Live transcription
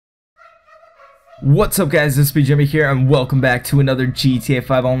What's up guys, LispyJimmy here and welcome back to another GTA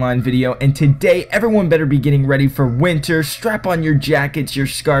 5 online video. And today everyone better be getting ready for winter. Strap on your jackets, your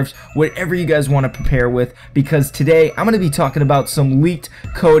scarves, whatever you guys want to prepare with, because today I'm going to be talking about some leaked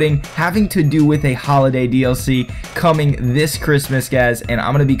coding having to do with a holiday DLC coming this Christmas, guys, and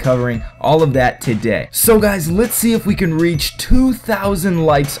I'm going to be covering all of that today. So guys, let's see if we can reach 2,000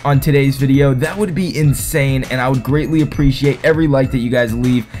 likes on today's video. That would be insane, and I would greatly appreciate every like that you guys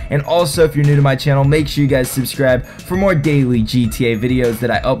leave. And also, if you're new to my channel, make sure you guys subscribe for more daily GTA videos that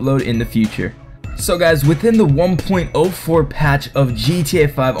I upload in the future. So guys, within the 1.04 patch of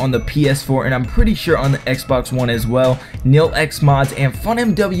GTA 5 on the PS4, and I'm pretty sure on the Xbox One as well, NilX Mods and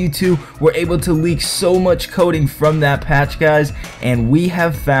FunMW2 were able to leak so much coding from that patch, guys, and we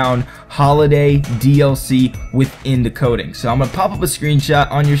have found holiday DLC within the coding. So I'm gonna pop up a screenshot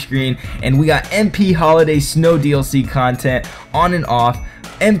on your screen, and we got MP Holiday Snow DLC content on and off,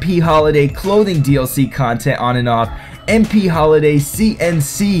 MP Holiday Clothing DLC content on and off, MP Holiday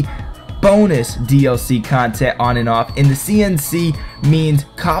CNC bonus DLC content on and off, and the CNC means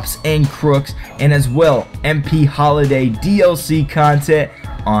cops and crooks, and as well MP Holiday DLC content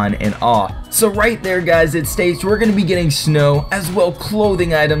on and off. So right there, guys, it states we're going to be getting snow, as well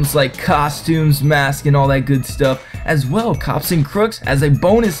clothing items like costumes, masks, and all that good stuff, as well cops and crooks as a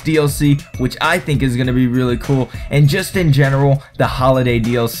bonus DLC, which I think is going to be really cool. And just in general, the holiday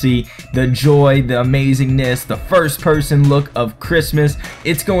DLC, the joy, the amazingness, the first person look of Christmas,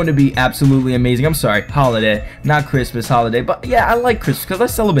 it's going to be absolutely amazing. I'm sorry, holiday, not Christmas, holiday, but yeah, I like Christmas because I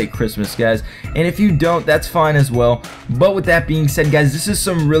celebrate Christmas, guys, and if you don't, that's fine as well. But with that being said, guys, this is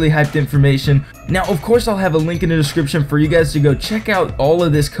some really hyped information. Now, of course, I'll have a link in the description for you guys to go check out all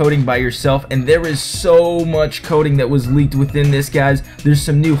of this coding by yourself, and there is so much coding that was leaked within this, guys. There's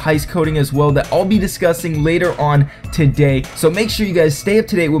some new heist coding as well that I'll be discussing later on today, so make sure you guys stay up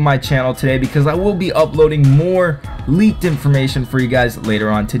to date with my channel today, because I will be uploading more leaked information for you guys later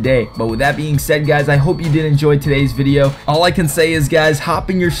on today. But with that being said, guys, I hope you did enjoy today's video. All I can say is, guys,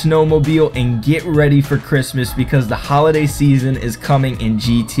 hop in your snowmobile and get ready for Christmas, because the holiday season is coming in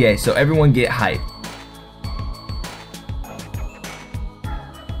GTA, so everyone get hyped.